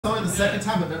only the second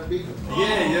time I've ever beaten him.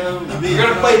 Yeah. You're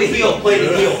gonna play the heel. Play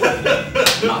the heel.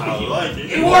 Not the heel. Like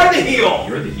it. You are the heel.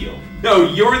 You're the heel. No,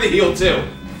 you're the heel too.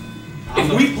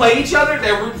 If we play each other,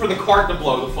 they're rooting for the cart to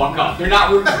blow the fuck up. They're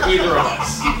not rooting for either of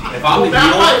us. If I'm the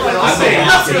heel, I'm saying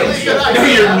no,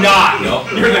 you're not.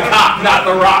 Nope. You're the cop, not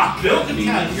the rock. Bill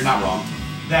contends you're not wrong.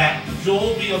 That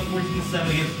Joel being up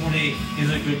 14-7 against 48 is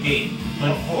a good game.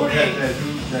 But 48,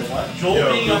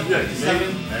 Joel being up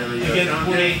 47 against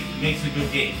 48 makes a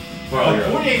good game. But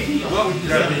 48 being up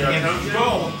 47 against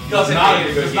Joel is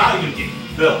not a good game.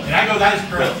 Bill. And I go, that is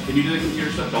correct. Bill, can you do the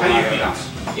computer stuff? How do you feel?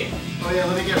 Yeah. Oh yeah,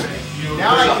 let me get ready.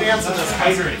 Now I can answer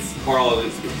this. Carl,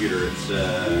 it's the computer. It's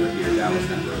here, Dallas,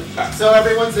 Denver. So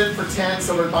everyone's in for 10,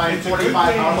 so we're buying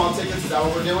 45 Powerball tickets. Is that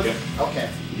what we're doing? Yep. Okay.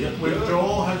 When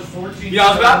Joel has 14. Yeah, I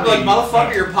was about to be like,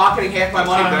 motherfucker, you're pocketing half my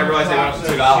money, but I realized they went up to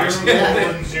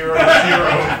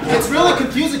 $2. It's really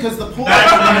confusing because the pool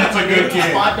That's a good game.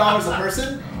 $5 a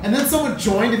person, and then someone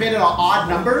joined and made it an odd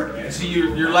number. So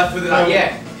you're left with it not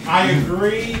yet. I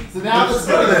agree. So now this is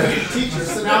the teachers.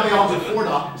 So now they all do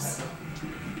 $4.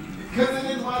 Because they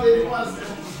didn't want to.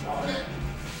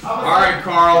 All right,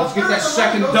 Carl, let's get that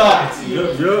second dub.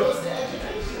 Yep.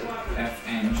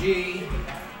 FNG.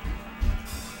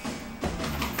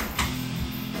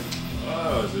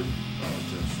 Oh, is it?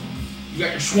 You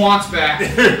got your Schwantz back.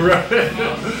 Right.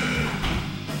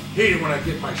 Hate it when I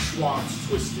get my schwants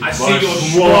twisted. I see your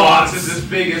Schwantz is as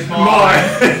big as mine.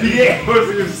 Yeah, I was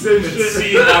gonna say shit.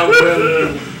 See how well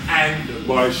you and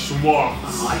My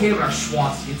schwants. I hate when our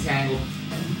Schwantz get tangled.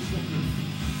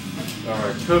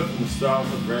 Alright, Cook,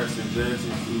 Mustafa, Braxton,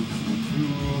 Jackson, Fuchs,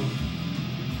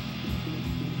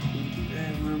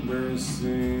 and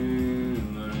Mercy.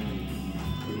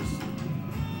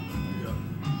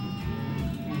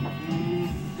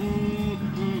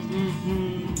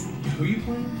 Who you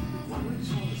playing?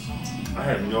 I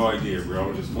have no idea, bro.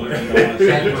 I'm just playing.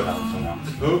 Denver.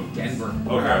 Who? Denver.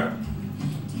 Okay.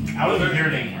 I wasn't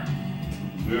hearing anywhere.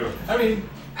 Yeah. I mean,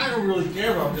 I don't really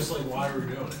care, but I'm just like, why are we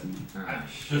doing it?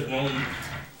 Just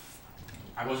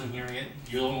I wasn't hearing it.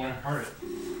 You're the only one who heard it.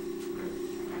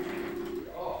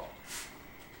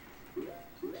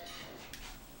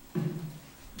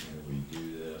 Here we do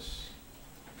this.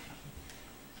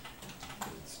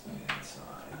 Let's be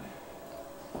inside.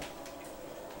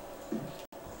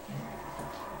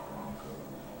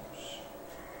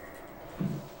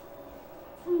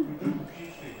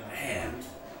 Man,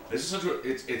 this is such a.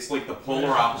 It's like the polar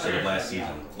opposite of last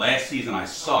season. Last season I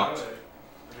sucked,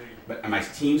 but my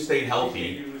team stayed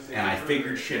healthy, and I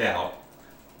figured shit out,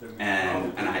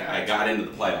 and I got into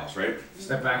the playoffs, right?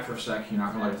 Step back for a sec. You're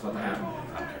not gonna let that happen.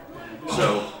 Okay.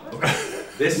 So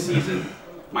this season,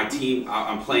 my team,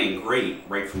 I'm playing great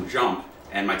right from jump,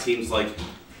 and my team's like,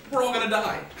 we're all gonna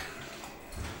die.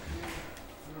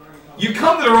 You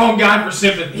come to the wrong guy for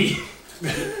sympathy.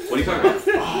 What are you talking about?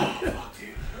 Oh, fuck,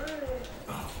 dude.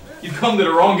 You come to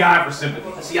the wrong guy for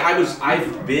sympathy. See,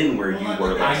 I've been where you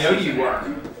were. I know you were.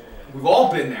 We've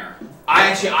all been there.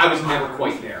 I was never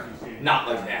quite there. Not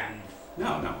like that.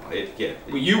 No,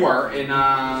 well, you were in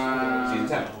season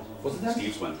 10. Was it 10?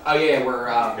 Steve's win. Oh yeah, where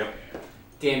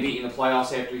Dan beat in the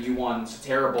playoffs after you won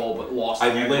terrible, but lost.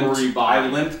 I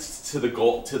limped to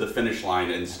the finish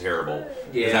line in terrible.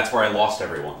 Yeah, that's where I lost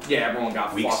everyone. Yeah, everyone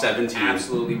got week 17.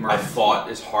 Absolutely murdered. I fought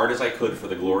as hard as I could for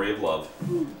the glory of love,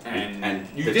 and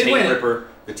you the did Taint win. Ripper.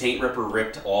 The Taint Ripper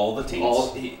ripped all the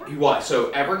taints. He what?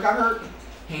 So Everett got hurt,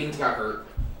 Haynes got hurt,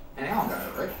 and Allen got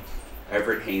hurt, right?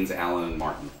 Everett, Haynes, Allen, and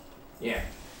Martin. Yeah,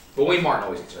 but Wayne Martin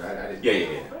always gets hurt.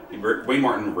 Yeah. Wayne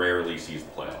Martin rarely sees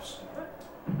the playoffs.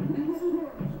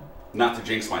 Not to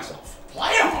jinx myself.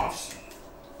 Playoffs!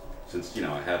 Since,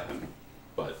 I have him.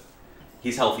 But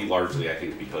he's healthy largely, I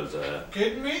think, because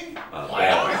Kidding me?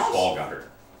 Ball got hurt.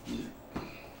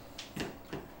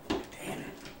 Damn it.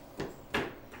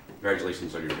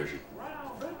 Congratulations on your vision.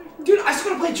 Dude, I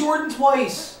still gotta play Jordan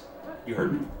twice! You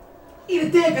heard me. Eat a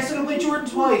dick, I still gotta play Jordan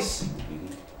twice.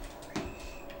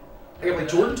 I gotta play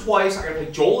Jordan twice, I gotta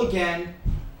play Joel again.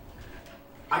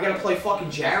 I gotta play fucking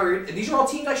Jared. And these are all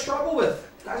teams I struggle with.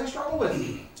 Guys I struggle with.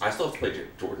 I still have to play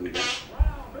Jordan again.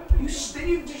 You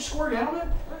score again on it?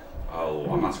 Oh,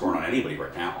 I'm not scoring on anybody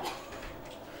right now.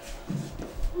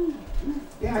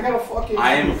 Yeah, I gotta fucking...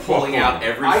 I am pulling out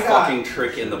every fucking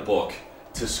trick in the book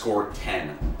to score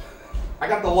 10. I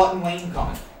got the Lutton Lane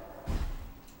coming.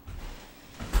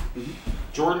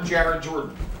 Jordan, Jared,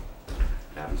 Jordan.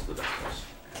 Happens to the best of us.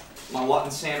 My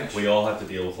Lutton sandwich. We all have to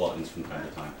deal with Luttons from time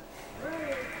to time.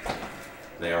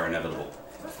 They are inevitable.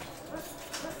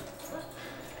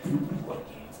 What a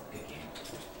game. Good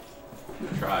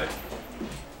game. Tried.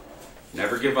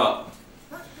 Never give up.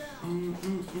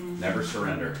 Never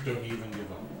surrender. Don't even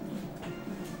give up.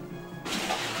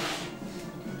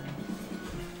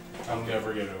 I'll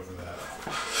never get over that.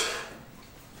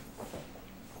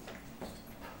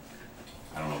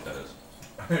 I don't know what that is.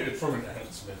 It's from an Adam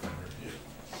Smith interview.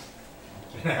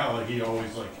 Now, like, he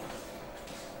always, like,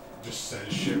 just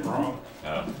says shit wrong.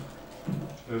 Oh.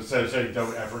 Instead of saying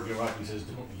don't ever give up, he says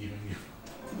don't even give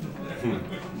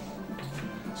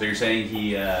up. So you're saying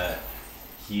he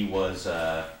was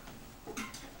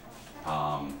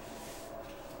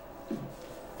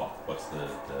fuck, what's the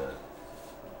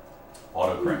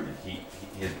autocorrected?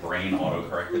 His brain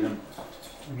autocorrected him?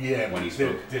 Yeah, when he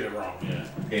spoke. Did it wrong, yeah.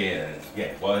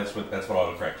 Yeah. Well, that's what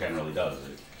autocorrect generally does.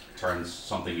 It turns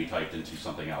something you typed into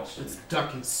something else. It's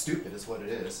ducking stupid is what it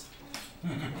is.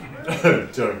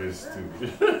 Doug is stupid.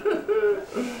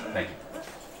 Thank you.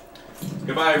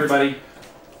 Goodbye, everybody.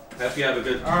 Hope you have a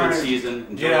good season.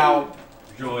 Enjoy. Get out.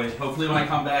 Enjoy. Hopefully, when I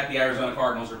come back, the Arizona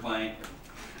Cardinals are playing.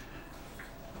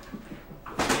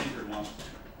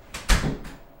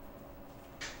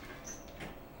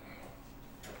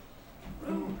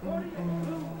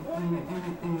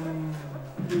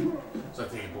 So I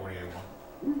think Borneo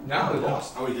won. No, we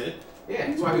lost. Oh, we did? Yeah,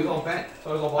 that's why we was all bent. That's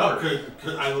why we was all Oh, bothered.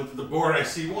 cause I looked at the board, I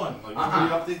see one. Like,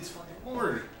 nobody updates fucking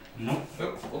board. Nope.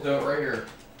 Nope, we'll do it right here.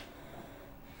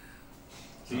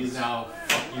 So he's now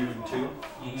fuck you in two.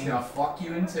 He's gonna fuck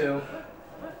you in two.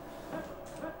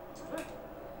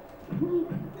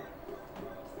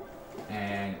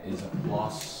 And is a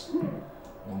plus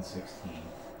 116.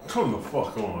 Come the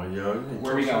fuck on, yo.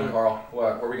 Where are we going, Carl?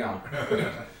 Where are we going?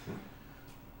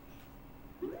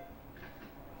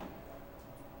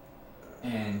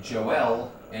 And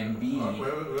Joel Embiid.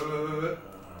 Wait.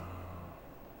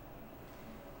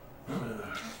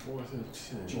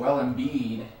 Joel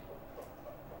Embiid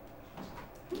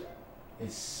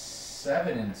is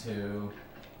 7-2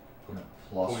 and a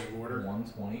plus Point order.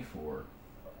 124.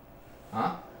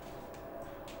 Huh?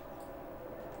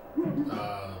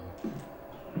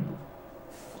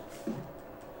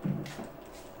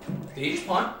 Did he just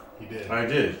punt? He did. I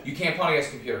did. You can't punt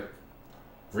against the computer.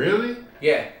 Really?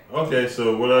 Yeah. Okay,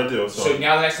 so what do I do? So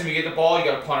now the next time you get the ball, you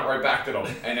gotta punt it right back to them,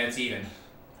 and then it's even.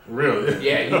 Really?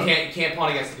 Yeah, you can't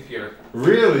punt against the computer.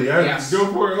 Really? I Yes. go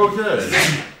for it?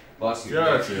 Okay. Bless you.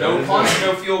 Gotcha. No punts,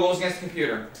 no field goals against the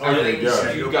computer. Okay, Everything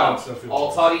gotcha. you No go. punts, no field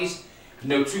All goals. tutties,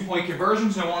 no 2-point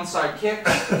conversions, no onside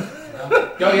kicks.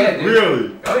 Go ahead, dude. Really?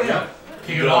 Go ahead.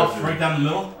 Kick it off right down the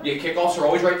middle. Yeah, kickoffs are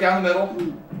always right down the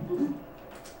middle.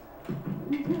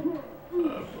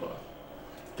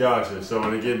 Gotcha. So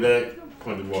when I get back,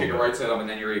 punt the ball Kick it back. right to them, and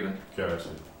then you're even. Gotcha.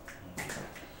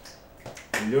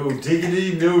 No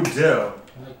diggity, no doubt.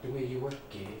 I like the way you work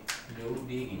it. No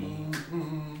diggity.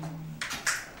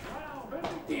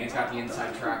 Dan's got the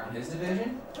inside track on his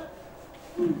division.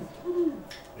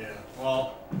 Yeah.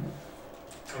 Well,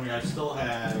 I mean, I still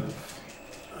have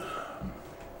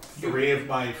 3 of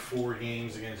my 4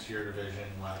 games against your division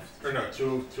left. Or no,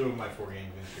 two of my 4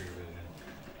 games against your division.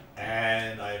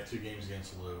 And I have 2 games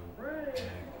against Lou and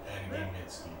a game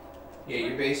against Steve. Yeah,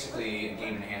 you're basically a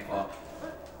game and a half up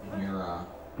in your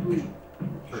division.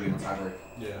 Pretty in the tiebreak.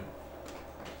 Yeah.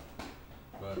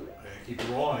 But I gotta keep it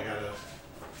rolling. I gotta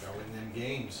win them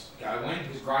games. Gotta win,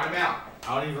 just grind them out. I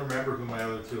don't even remember who my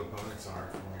other 2 opponents are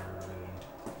from your division.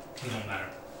 It don't matter.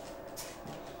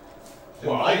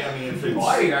 Well, I mean, if it's,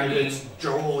 Why? I if mean- it's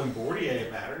Joel and Bordier,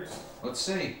 it matters. Let's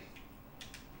see.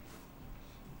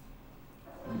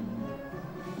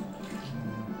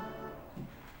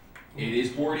 It is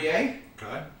Bordier.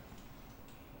 Okay.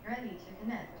 Ready to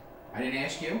connect. I didn't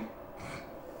ask you.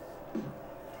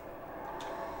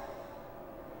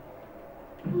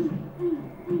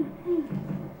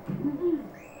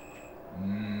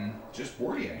 Just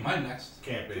Bordier. Mine next.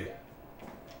 Can't be.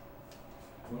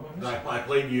 What am I missing? I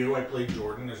played you, I played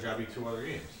Jordan. There's gotta be 2 other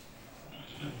games.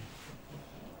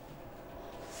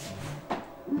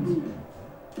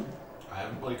 I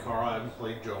haven't played Carl, I haven't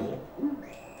played Joel,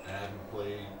 I haven't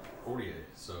played Bordier,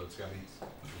 so there's gotta be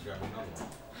another one.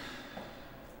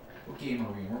 What game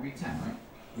are we in? We're week 10, right?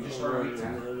 We just started week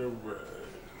 10.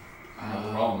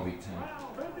 We're all in week 10.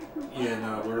 Yeah,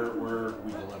 no, we're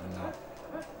week 11 now.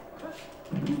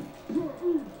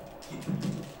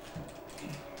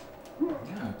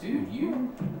 No, dude, you.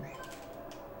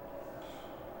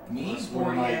 Me, Unless one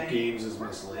of my Bordier. games is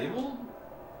mislabeled?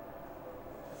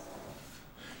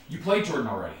 You played Jordan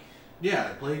already.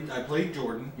 Yeah, I played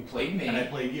Jordan, You played me. and I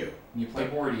played you. You played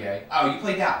Bordier. Oh, you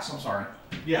played Dallas. I'm sorry.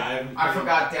 Yeah, I haven't. I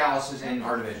forgot Dallas is in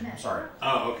our division. I'm sorry.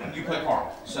 Oh, okay. You play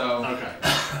Carl. So Okay.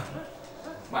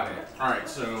 My bad. Alright,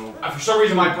 so... For some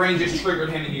reason, my brain just triggered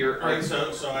him in here. Alright,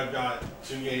 so I've got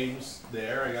 2 games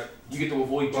there. I got You get to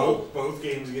avoid Joel. both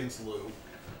games against Lou.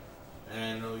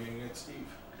 And another game against Steve.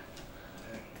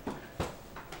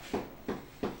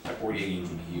 That 48 games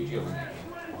would be huge. You win that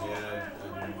game. Yeah,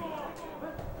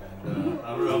 and I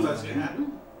don't know if that's going to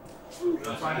happen.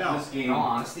 Let's find out. This game, in all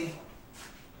honesty,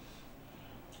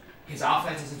 his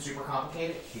offense isn't super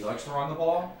complicated. He likes to run the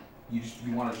ball. You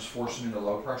want to just force him into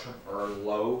low pressure or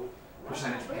low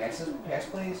percentage pass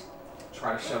plays.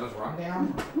 Try to shut his run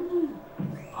down.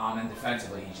 And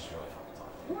defensively, he's just really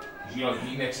fucking tough. You know,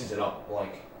 he mixes it up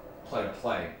like play to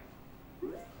play.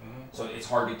 So it's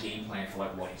hard to game plan for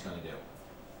like what he's going to do.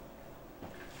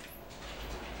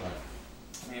 But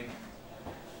I mean,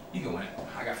 you can win it.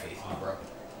 I got faith in you, bro.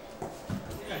 I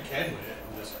think I can win it.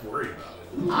 I'm just worried about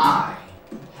it. I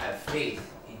have faith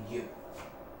in you.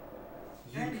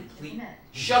 You Ready to complete. commit.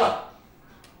 Shut up.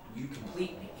 You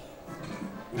complete me.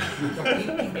 You complete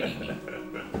me, baby.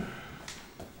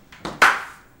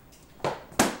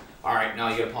 All right, now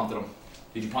you gotta punt at him.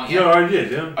 Did you punt yet? No, I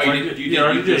did, yeah. Oh, you did. You did. Yeah,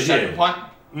 I You did did, second yeah.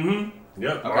 punt.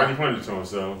 Yep, Okay. already punted to him,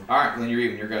 so. All right, then you're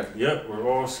even. You're good. Yep, we're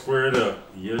all squared up.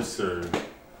 Yes, sir.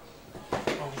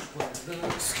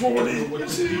 Scored it. What it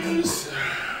is.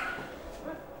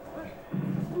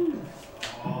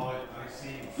 Oh, I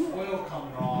see foil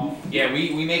coming off. Yeah,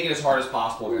 we make it as hard as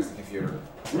possible against the computer.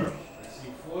 I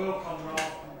see foil coming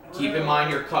off. Keep in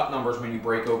mind your cut numbers when you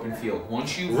break open field.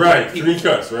 Once you Right, people, 3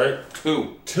 cuts, right?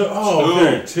 2. 2. Oh,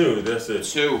 okay, 2. That's it.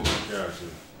 2. Gotcha.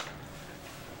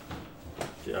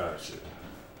 Gotcha.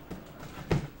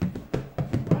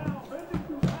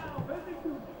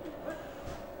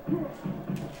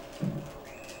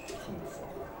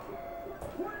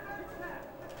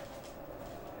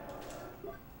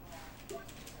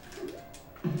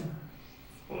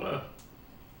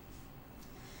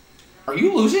 Are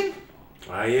you losing?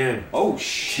 I am. Oh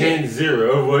shit.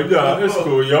 10-0. Well, nah, that's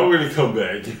cool. Y'all gonna come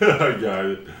back. I got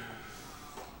it.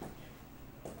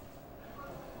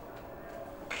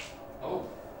 Oh.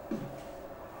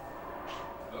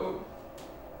 Oh.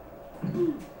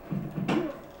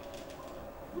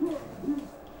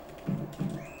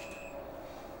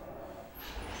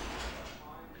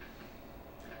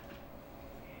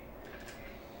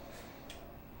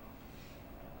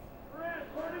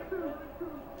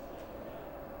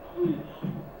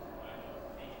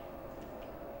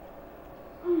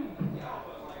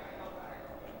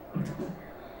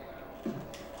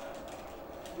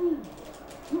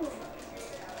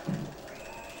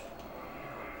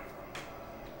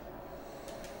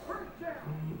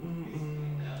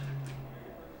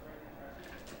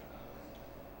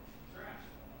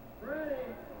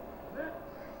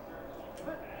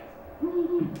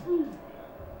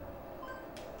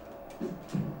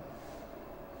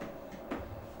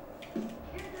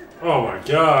 Oh my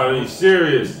God, are you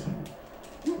serious?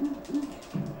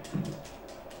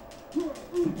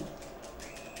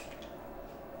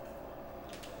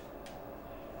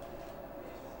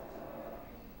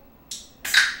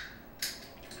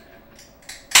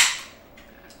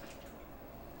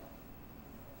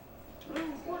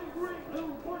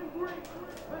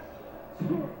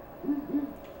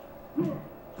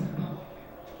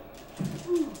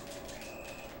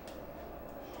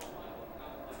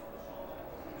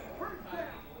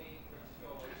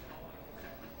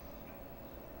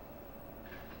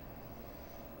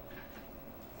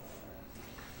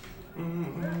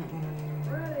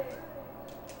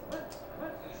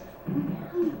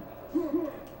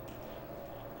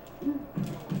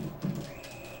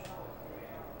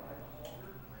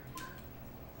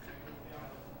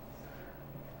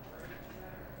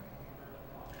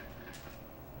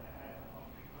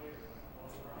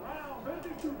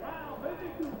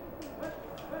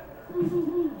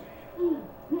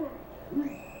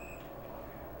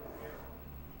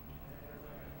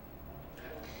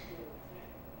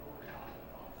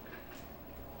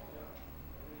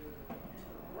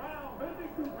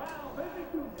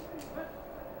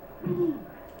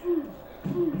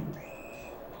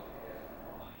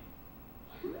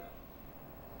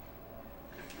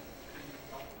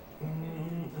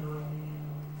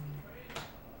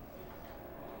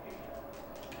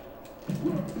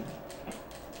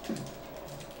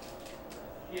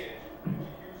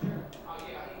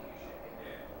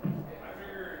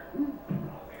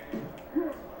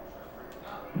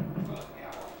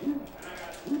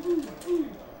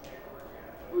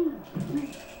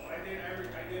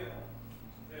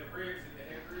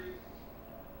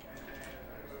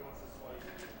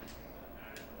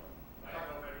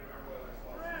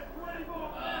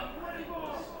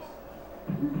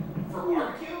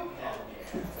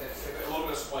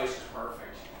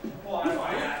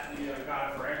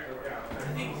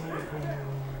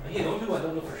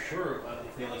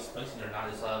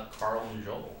 Carl and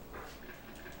Joel.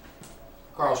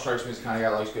 Carl strikes me as kind of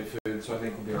guy likes good food, so I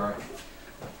think we'll be alright.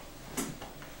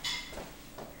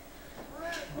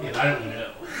 Yeah, I don't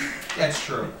know. That's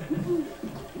true.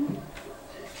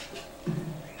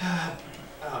 Oh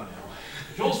no.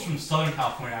 Joel's from Southern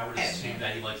California. I would assume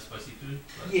that he likes spicy food.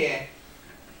 But. Yeah.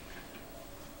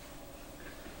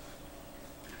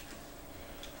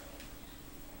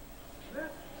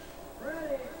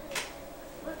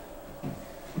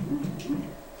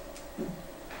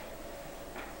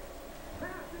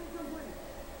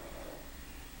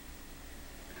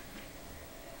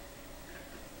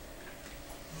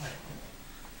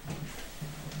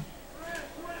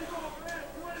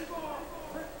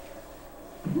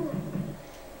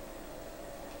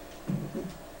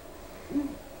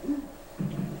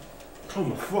 Come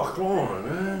the fuck on,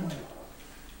 man.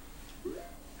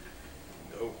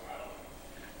 Nope.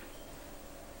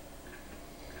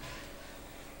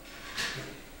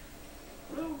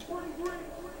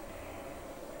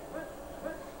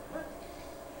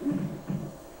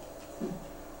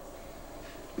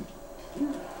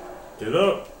 Get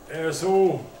up,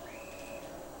 asshole.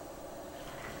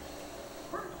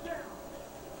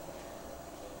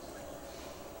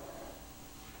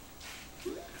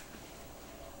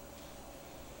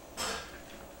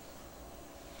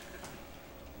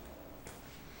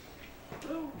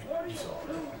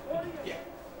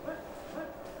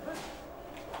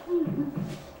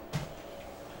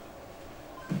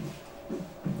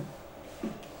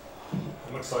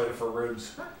 I'm excited for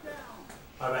ribs.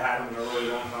 I haven't had them in a really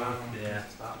long time. Yeah.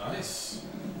 Nice.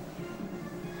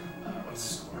 What's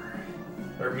the score?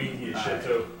 They're meaty as shit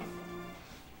too.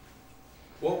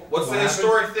 Well, what's What the happened?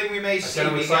 historic thing we may I see? said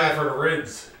I'm excited for the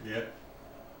ribs. Yep.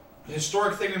 The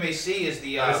historic thing we may see is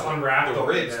the I just unwrapped the them.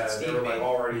 ribs Yeah, that they Steve were made. like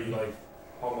already like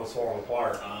almost falling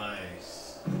apart.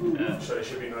 Nice. Yeah. So they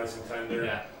should be nice and tender.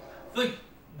 Yeah. I feel like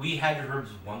we had your ribs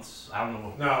once. I don't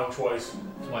know. No, twice.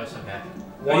 Twice, okay.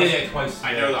 Once- Yeah, twice.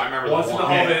 I know. I remember Once the in the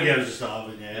one. oven. Yeah, it was just the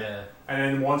oven, yeah. Yeah. And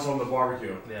then once on the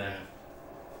barbecue. Yeah.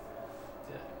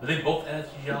 Were they both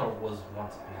NFTGL or was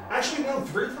once? Actually, no,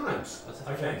 3 times. What's the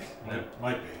I think. No.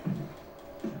 Might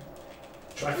be.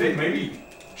 I think maybe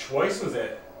twice was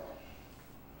at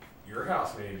your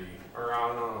house, maybe. Or I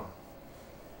don't know.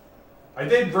 I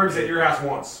did ribs at your house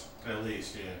once. At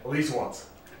least, yeah. At least once.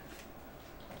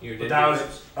 You But did that do was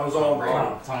ribs. that was all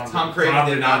wrong. Tom Craig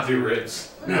did not do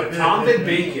ribs. No, Tom did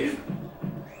bacon.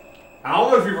 I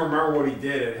don't know if you remember what he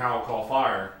did at How It Caught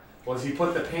Fire. Was he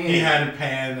put the pan He had a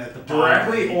pan at the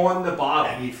directly bottom, on the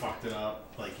bottom. and he fucked it up.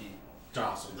 Like he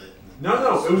jostled it.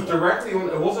 No, it was directly on.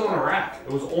 It wasn't on a rack.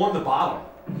 It was on the bottom.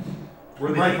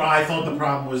 Where the Right, heat- but I thought the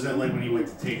problem was that like when he went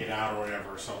to take it out or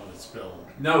whatever, someone had spilled.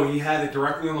 No, he had it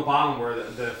directly on the bottom where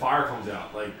the fire comes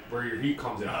out, like where your heat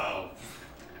comes out. Oh.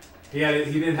 He had it.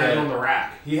 He didn't have it on the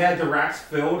rack. He had the racks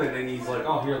filled, and then he's like,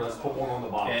 "Oh, here, let's put one on the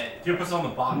bottom." Yeah, if you put it on the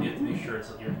bottom, you have to make sure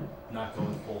it's you're not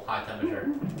going full high temperature.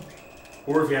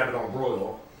 Or if you have it on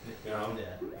broil, you know,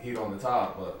 Yeah. heat on the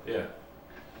top. But yeah.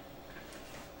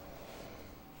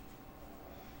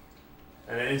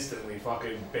 And then instantly,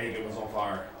 fucking bacon was on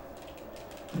fire.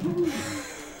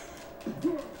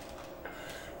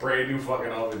 Brand new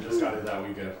fucking oven, just got it that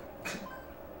weekend.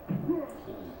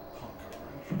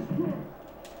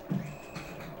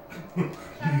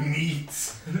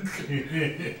 Meat.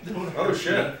 Oh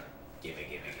shit. Give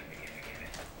it.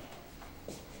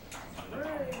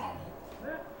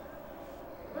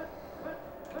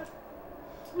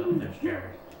 Oh, there's Jerry.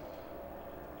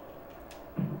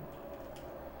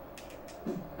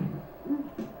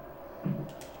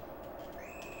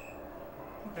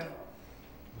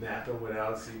 Napping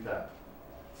without CPAP.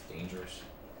 It's dangerous.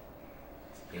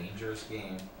 It's a dangerous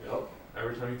game. Yep.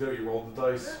 Every time you do it, you roll the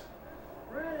dice.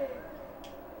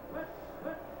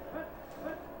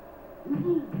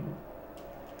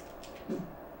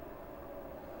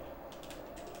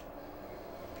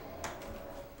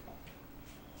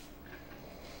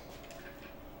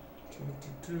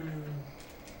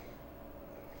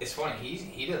 It's funny,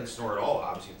 he doesn't snore at all,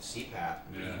 obviously, with the CPAP.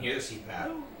 You can hear the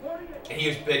CPAP. And he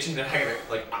was bitching that I gotta,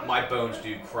 like, my bones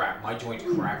do crack. My joints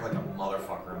crack like a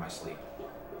motherfucker in my sleep.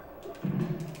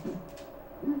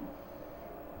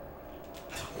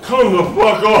 Come the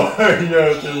fuck on!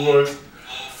 Yeah, it was.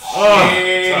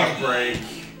 Tough break.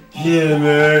 Yeah,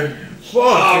 man. Fuck.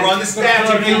 Oh, run the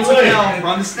stats, you need to know.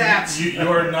 Run the stats. You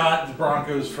are not the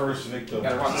Broncos' first victim.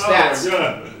 Gotta run the Oh, stats.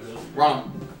 God. Run them.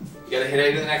 You gotta hit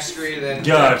A to the next screen, then.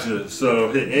 Gotcha.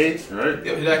 So hit 8, right?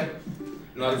 Yep, hit A.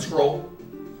 Let it scroll.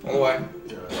 All the way.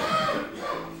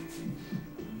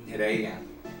 Hit A again.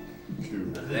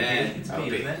 2. Then, It's B,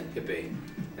 B. isn't it? Hit B. And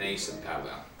then you set the paddle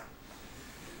down.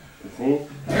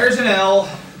 There's an L.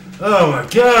 Oh my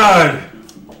god!